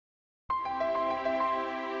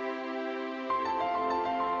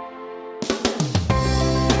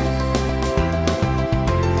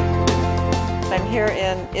here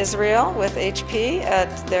in Israel with HP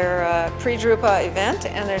at their pre-drupa event,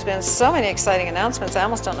 and there's been so many exciting announcements, I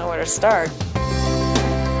almost don't know where to start.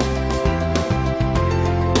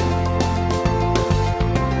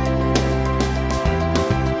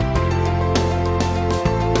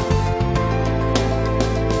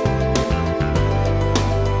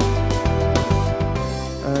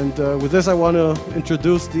 And with this I want to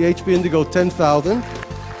introduce the HP Indigo 10,000.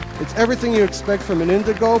 It's everything you expect from an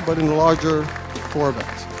Indigo, but in a larger format.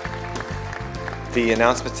 The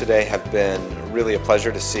announcements today have been really a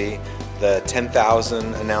pleasure to see. The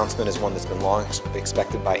 10,000 announcement is one that's been long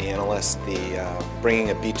expected by analysts. The bringing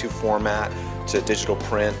a B2 format to digital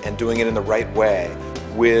print and doing it in the right way,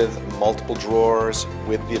 with multiple drawers,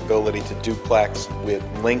 with the ability to duplex, with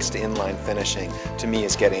links to inline finishing, to me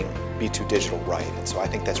is getting B2 digital right. And so I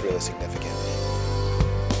think that's really significant.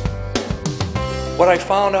 What I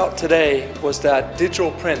found out today was that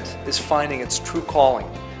digital print is finding its true calling.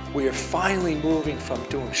 We are finally moving from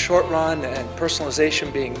doing short run and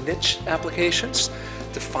personalization being niche applications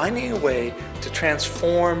to finding a way to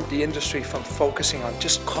transform the industry from focusing on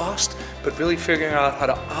just cost, but really figuring out how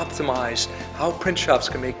to optimize how print shops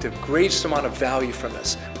can make the greatest amount of value from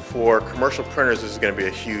this. For commercial printers, this is going to be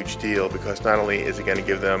a huge deal because not only is it going to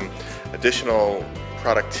give them additional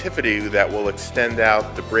productivity that will extend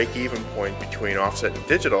out the break-even point between offset and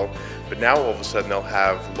digital, but now all of a sudden they'll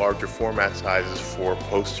have larger format sizes for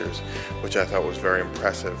posters, which I thought was very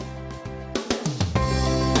impressive.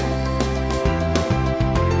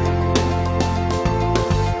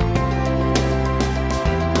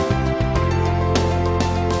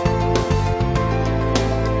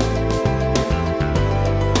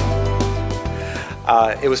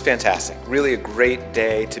 It was fantastic. Really a great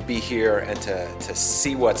day to be here and to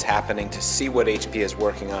see what's happening, to see what HP is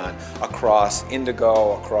working on across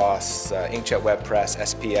Indigo, across inkjet web press,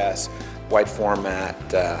 SPS, wide format,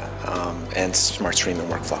 and smart streaming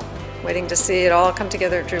workflow. Waiting to see it all come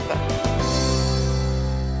together at drupa.